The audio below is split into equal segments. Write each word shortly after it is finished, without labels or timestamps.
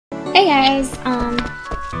Hey guys,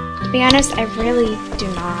 to be honest, I really do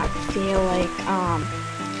not feel like,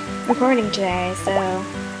 recording today, so,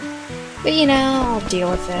 but you know, I'll deal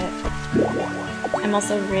with it. I'm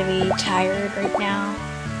also really tired right now,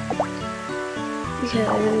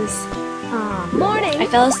 because, Morning! I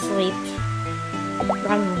fell asleep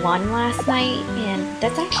around 1 last night, and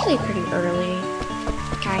that's actually pretty early,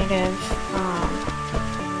 kind of,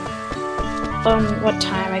 on what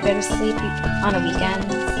time I go to sleep on a weekend.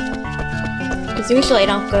 Because usually I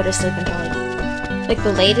don't go to sleep until like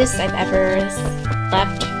the latest I've ever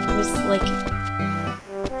slept was like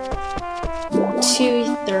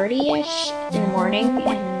 2:30ish in the morning,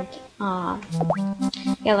 and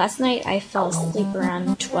yeah, last night I fell asleep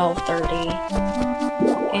around 12:30,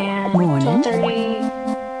 and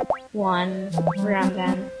 12:31 around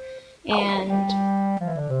then, and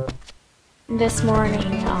this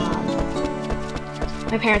morning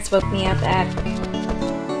my parents woke me up at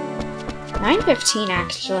 9:15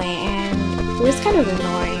 actually, and it was kind of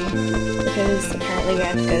annoying because apparently we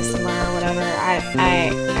had to go somewhere or whatever. I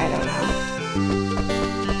don't know.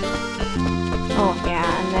 Oh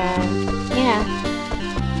yeah, and then yeah.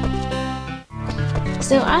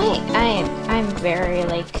 So I'm very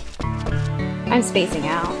like I'm spacing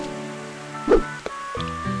out.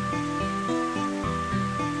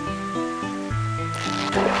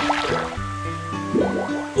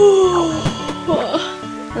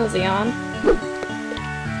 That was a yawn.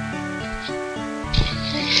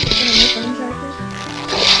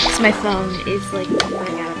 So my phone is like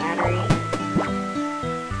running out of battery.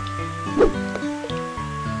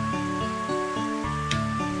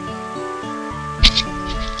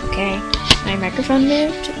 Okay, my microphone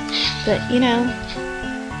moved, but you know.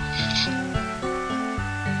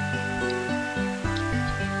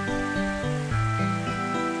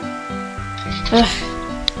 Ugh, I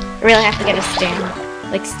really have to get a stand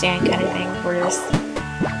kind of thing for this.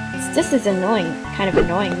 This is annoying, kind of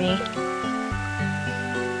annoying me.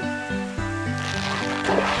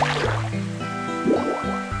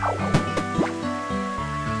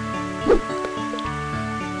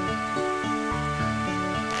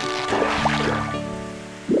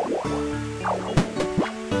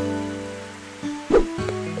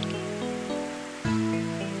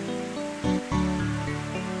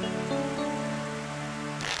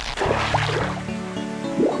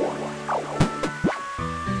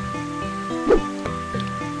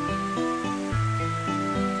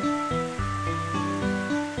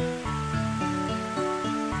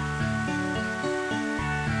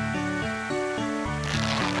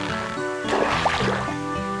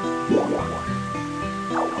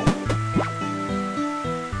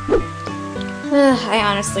 I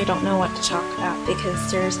honestly don't know what to talk about because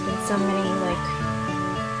there's been so many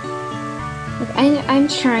I'm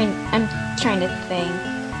trying to think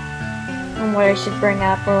on what I should bring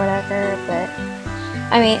up or whatever, but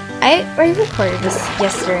I mean I recorded this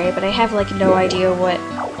yesterday, but I have like no idea what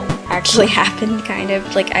actually happened, kind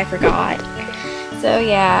of like I forgot. So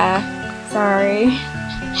yeah, sorry.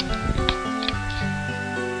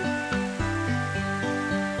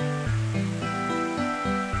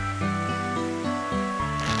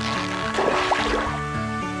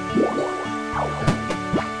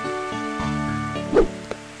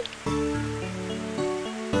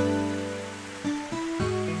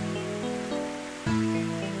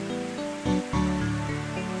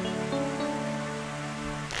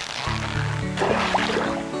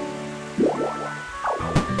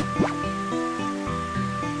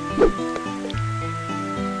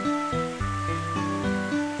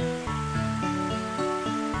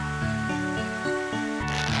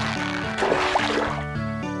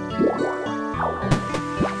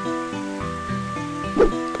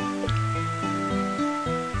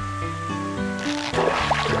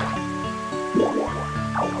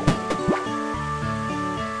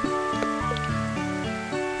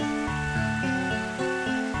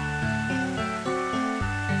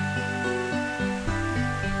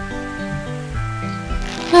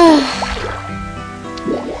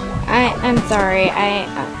 I'm sorry, I'm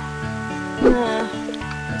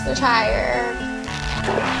so tired.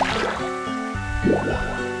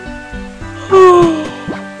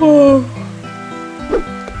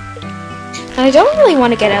 I don't really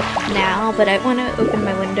want to get up now, but I want to open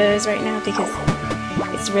my windows right now because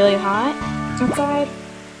it's really hot outside.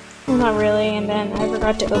 Well, not really, and then I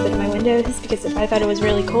forgot to open my windows because I thought it was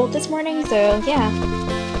really cold this morning, so yeah.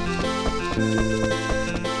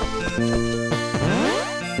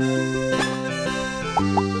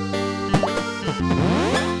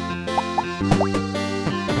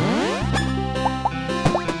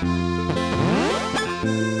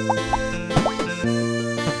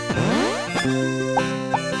 Hello.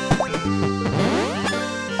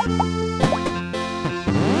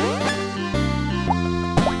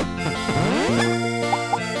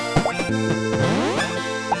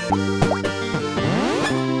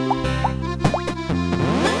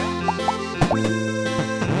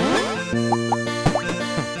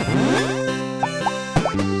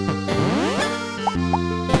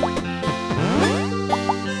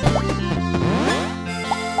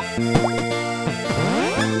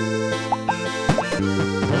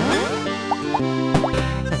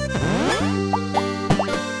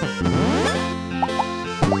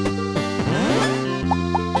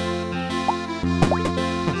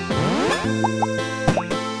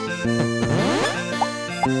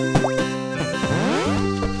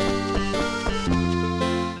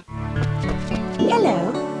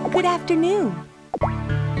 Good afternoon.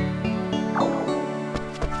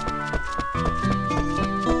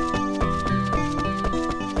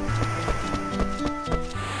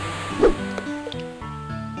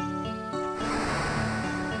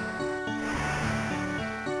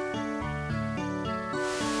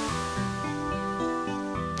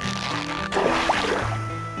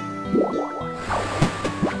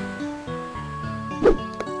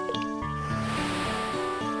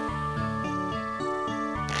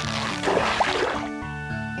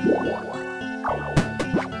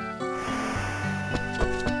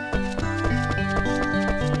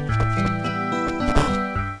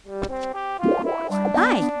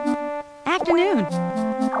 Hi. Afternoon.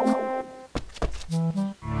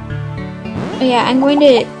 Yeah,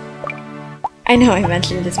 I know I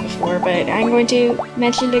mentioned this before, but I'm going to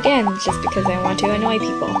mention it again just because I want to annoy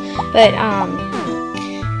people. But,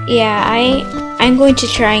 yeah, I'm going to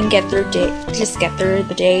try and get through just get through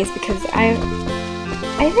the days because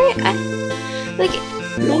like,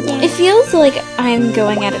 it feels like I'm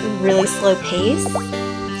going at a really slow pace,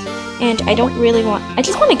 and I don't really I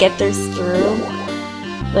just want to get through.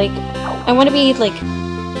 Like, I want to be, like,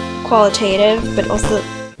 qualitative,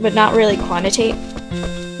 but not really quantitative.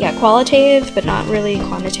 Yeah, qualitative, but not really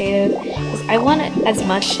quantitative. Because I want as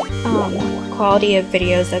much quality of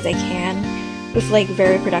videos as I can, with, like,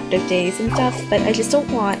 very productive days and stuff, but I just don't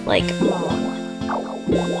want, like,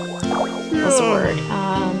 what's the word?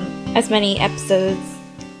 As many episodes,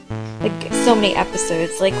 like, so many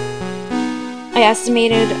episodes. Like, I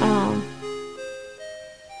estimated,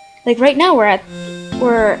 like, right now we're at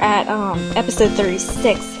episode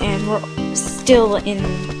 36, and we're still in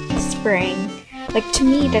spring. Like, to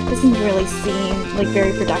me, that doesn't really seem, like,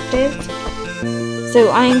 very productive. So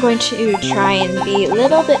I'm going to try and be a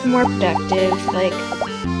little bit more productive. Like,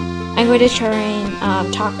 I'm going to try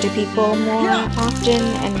and talk to people more often,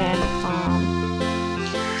 and then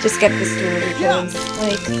just get this through because,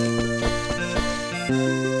 like,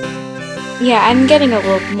 yeah, I'm getting a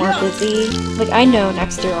little more busy. Like, I know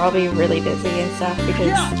next year I'll be really busy and stuff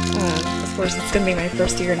because, of course, it's gonna be my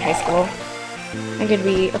first year in high school. I'm gonna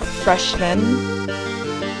be a freshman.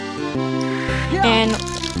 And,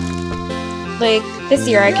 like, this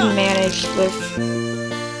year I can manage, but,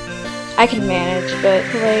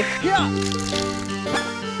 like,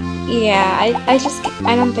 yeah,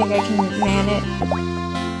 I don't think I can manage.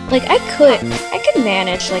 Like, I could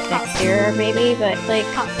manage, like, next year, maybe, but, like,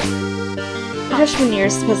 freshman year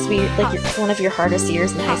is supposed to be, like, one of your hardest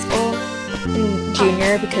years in high school, and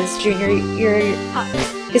junior, because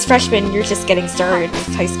because freshman, you're just getting started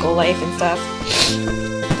with high school life and stuff.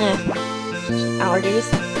 Allergies.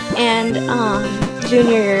 And,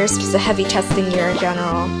 junior year is just a heavy testing year in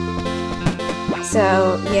general.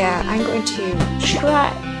 So, yeah, I'm going to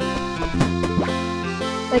try.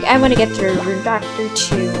 Like, I want to get through Rune Factor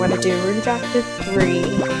 2, I want to do Rune Factor 3,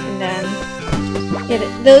 and then, yeah,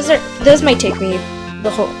 those might take me,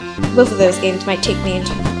 both of those games might take me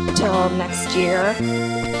until next year.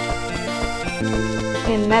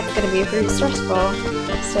 And that's gonna be pretty stressful,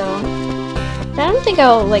 so, I don't think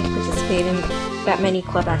I'll, like, participate in that many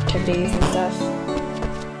club activities and stuff.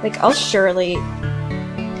 Like, I'll surely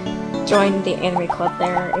join the anime club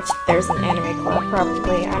there, if there's an anime club,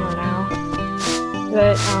 probably, I don't know.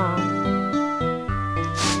 But,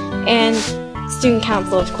 and student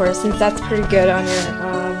council, of course, since that's pretty good on your,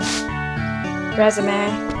 resume.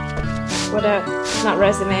 Not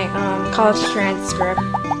resume, college transcript.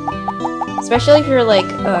 Especially if you're, like,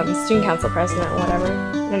 student council president or whatever.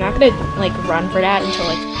 You're not gonna, like, run for that until,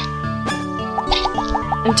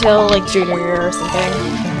 like, junior year or something.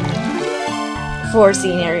 For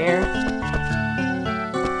senior year.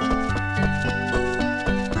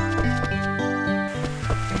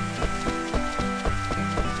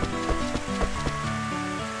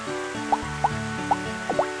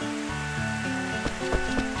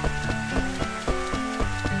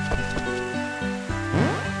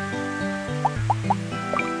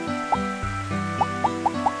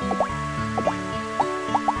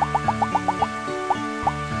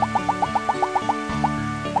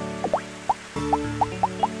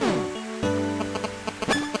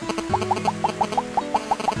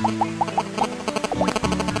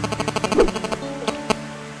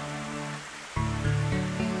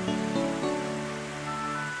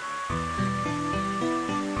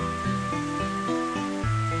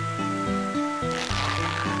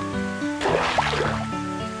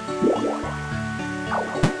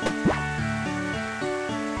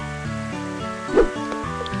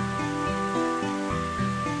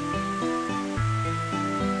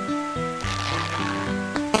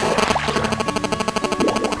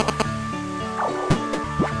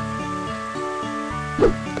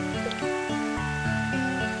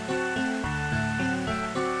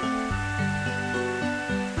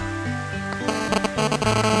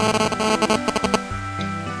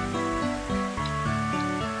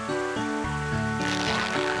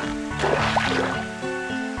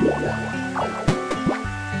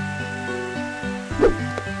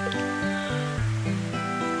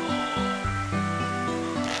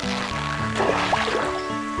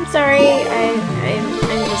 I'm sorry,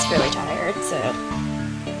 I'm just really tired, so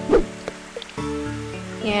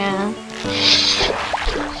yeah.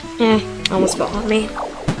 Almost fell on me.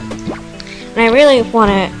 And I really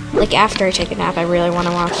wanna, like, after I take a nap, I really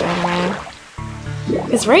wanna watch anime.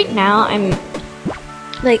 Because right now, I'm,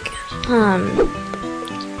 like,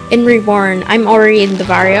 in Reborn, I'm already in the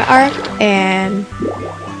Varia arc, and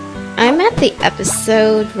I'm at the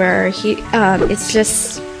episode where it's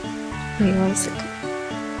just, wait, one second.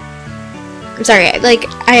 I'm sorry, like,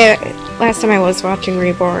 last time I was watching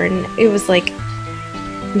Reborn, it was, like,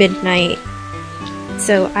 midnight,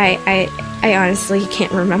 so I honestly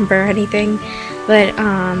can't remember anything, but,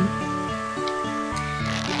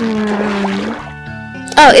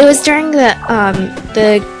 oh, it was during no,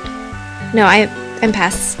 I'm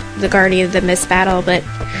past the Guardian of the Mist battle, but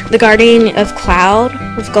the Guardian of Cloud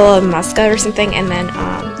with Gola Muska or something, and then,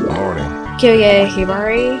 Kyoya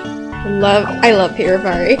Hibari. I love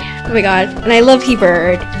Hibari. Oh my god, and I love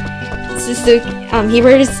Hibird. It's just so,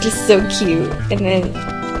 Hibird is just so cute, and then,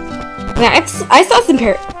 I saw some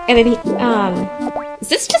and then, is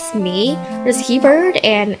this just me? There's Hibird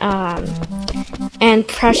and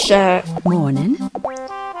Prussia. Morning.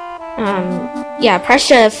 Yeah,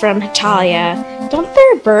 Prussia from Hitalia. Don't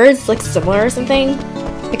their birds look similar or something?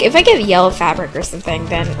 Like, if I get yellow fabric or something,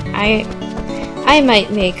 then I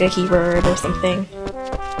might make a Hibird or something.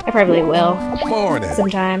 I probably will. Morning.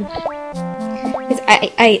 Sometime. 'Cause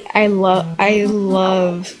I love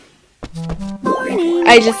Morning.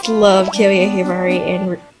 I just love Kyoya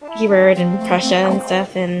Hibird and Prussia and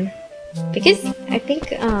stuff, and because I think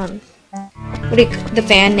the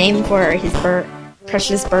fan name for his bird,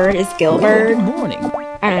 Prussia's bird, is Gilbird. Good morning.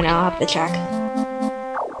 I don't know, I'll have to check.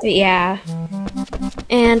 But yeah.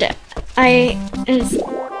 And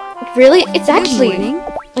it's actually,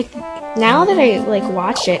 like, now that I, like,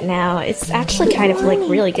 watch it now, it's actually kind of, like,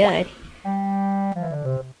 really good.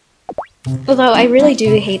 Although I really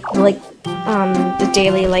do hate, like, the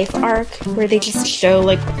daily life arc, where they just show,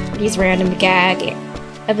 like, these random gag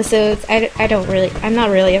episodes. I'm not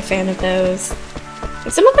really a fan of those.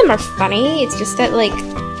 Some of them are funny, it's just that, like,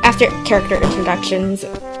 after character introductions,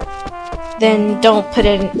 then don't put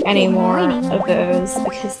in any more of those,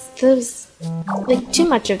 because those, like, too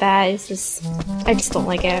much of that is just, I just don't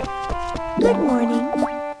like it. Good morning.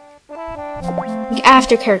 Like,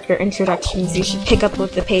 after character introductions, you should pick up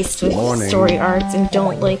with the pace with story arcs, and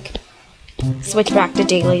don't, like, switch back to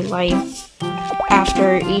daily life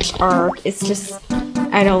after each arc. It's just,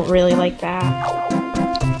 I don't really like that.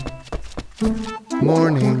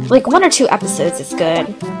 Morning. Like, 1 or 2 episodes is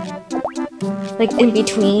good. Like, in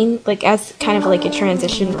between, like, as kind of like a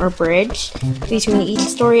transition or bridge between each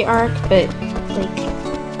story arc, but,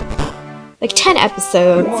 like 10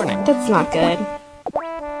 episodes, that's not good.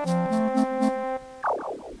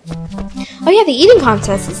 Oh yeah, the eating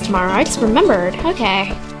contest is tomorrow, I just remembered,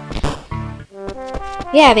 okay.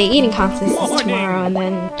 Yeah, the eating contest is tomorrow, and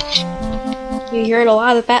then you heard a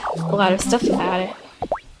lot of stuff about it.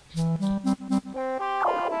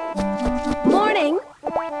 Morning.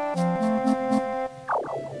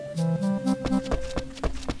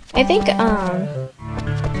 I think,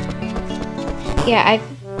 yeah, I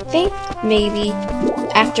think maybe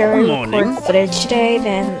after I record footage today,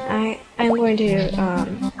 then I'm going to,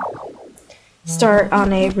 start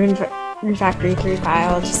on a Rune Factory 3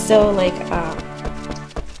 file, just so, like,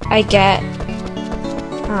 I get,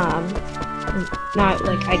 not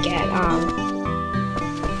like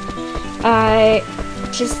I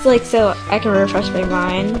just, like, so I can refresh my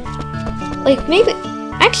mind. Like, maybe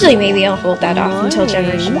I'll hold that off until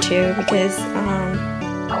Generation 2, because,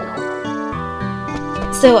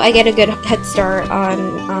 so I get a good head start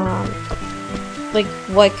on, like,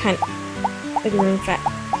 what kind of,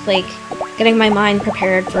 like, getting my mind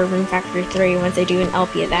prepared for Rune Factory 3 once I do an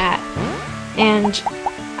LP of that. And,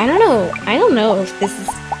 I don't know if this is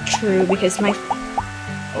true, because my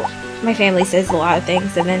family says a lot of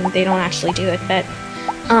things and then they don't actually do it, but,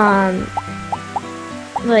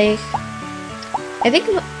 like, I think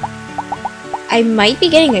I might be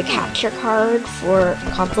getting a capture card for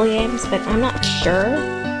console games, but I'm not sure.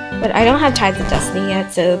 But I don't have Tides of Destiny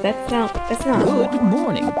yet, so that's not Good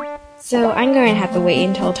morning. So I'm going to have to wait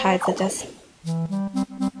until Tides of Destiny,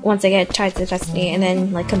 once I get Tides of Destiny, and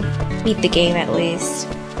then, like, beat the game at least,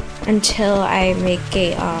 until I make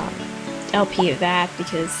a LP of that,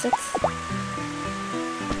 because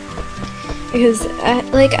Because,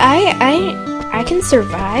 like, I can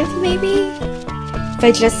survive, maybe, if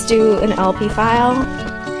I just do an LP file,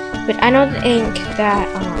 but I don't think that,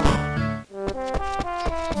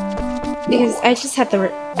 because I just had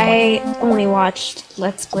I only watched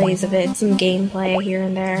Let's Plays of it, some gameplay here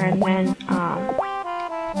and there, and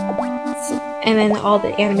then all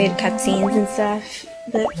the animated cutscenes and stuff,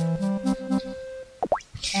 but,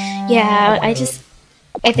 yeah,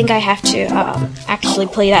 I think I have to, actually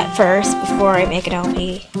play that first before I make an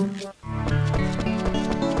LP.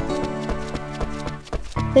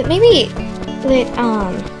 But maybe, that,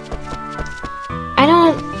 I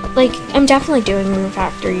don't, like, I'm definitely doing Rune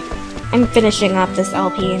Factory. I'm finishing up this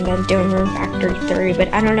LP and then doing Rune Factory 3,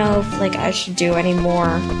 but I don't know if, like, I should do any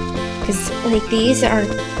more. Because, like, these are...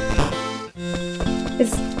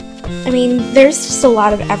 Because, I mean, there's just a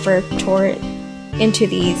lot of effort into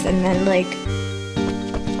these, and then, like,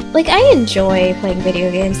 I enjoy playing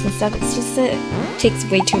video games and stuff, it's just that it takes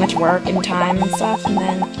way too much work and time and stuff, and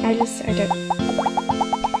then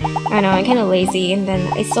I know, I'm kinda lazy, and then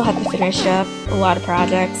I still have to finish up a lot of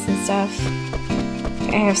projects and stuff.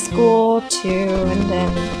 I have school, too, and then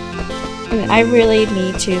I really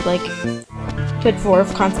need to, like, put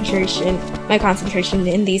forth my concentration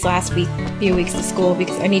in these last few weeks of school,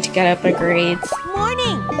 because I need to get up my grades.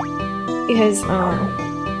 Morning! Because,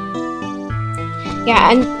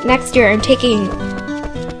 yeah, and next year I'm taking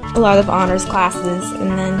a lot of honors classes,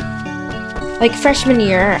 and then, like, freshman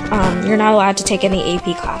year, you're not allowed to take any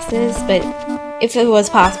AP classes, but if it was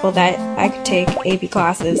possible that I could take AP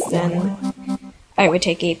classes, then I would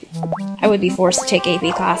be forced to take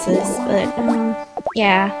AP classes, but,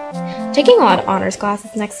 yeah, taking a lot of honors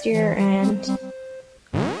classes next year, and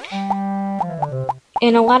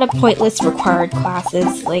a lot of pointless required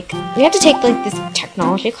classes. Like, we have to take, like, this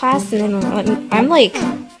technology class, and then I'm like,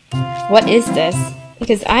 what is this?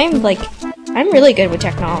 Because I'm really good with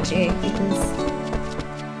technology,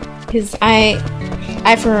 because I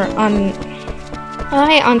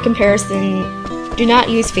on comparison, do not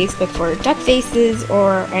use Facebook for duck faces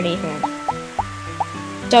or anything.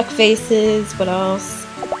 Duck faces, what else?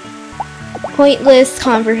 Pointless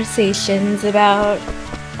conversations about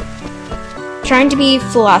trying to be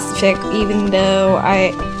philosophic, even though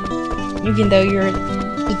you're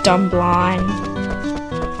the dumb blonde.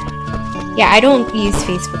 Yeah, I don't use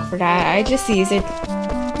Facebook for that. I just use it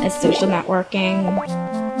as social networking.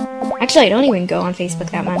 Actually, I don't even go on Facebook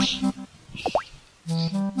that much.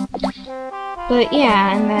 But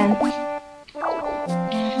yeah, and then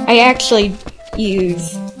I actually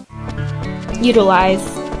utilize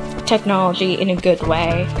technology in a good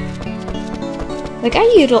way. Like, I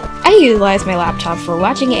utilize my laptop for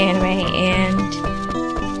watching anime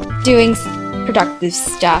and doing productive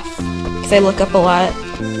stuff, because I look up a lot.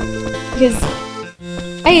 Because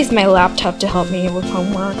I use my laptop to help me with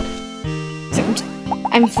homework. So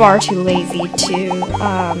I'm far too lazy to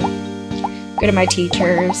go to my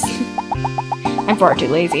teachers. I'm far too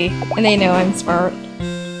lazy, and they know I'm smart.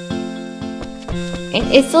 And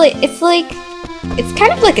it's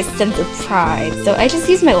kind of like a sense of pride. So I just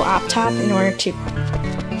use my laptop in order to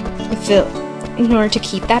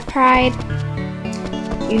keep that pride,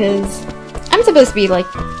 because I'm supposed to be like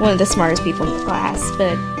one of the smartest people in the class,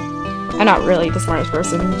 but I'm not really the smartest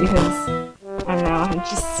person, because I don't know,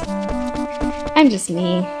 I'm just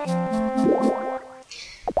me.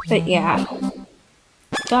 But yeah.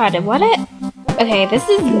 God, okay, this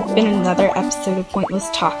has been another episode of Pointless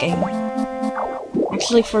Talking.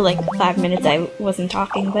 Actually, for like 5 minutes I wasn't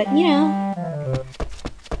talking, but you know,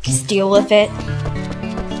 just deal with it.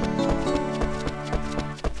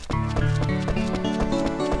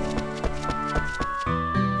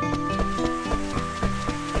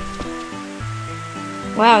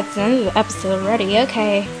 Wow, it's the end of the episode already.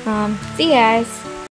 Okay, see you guys.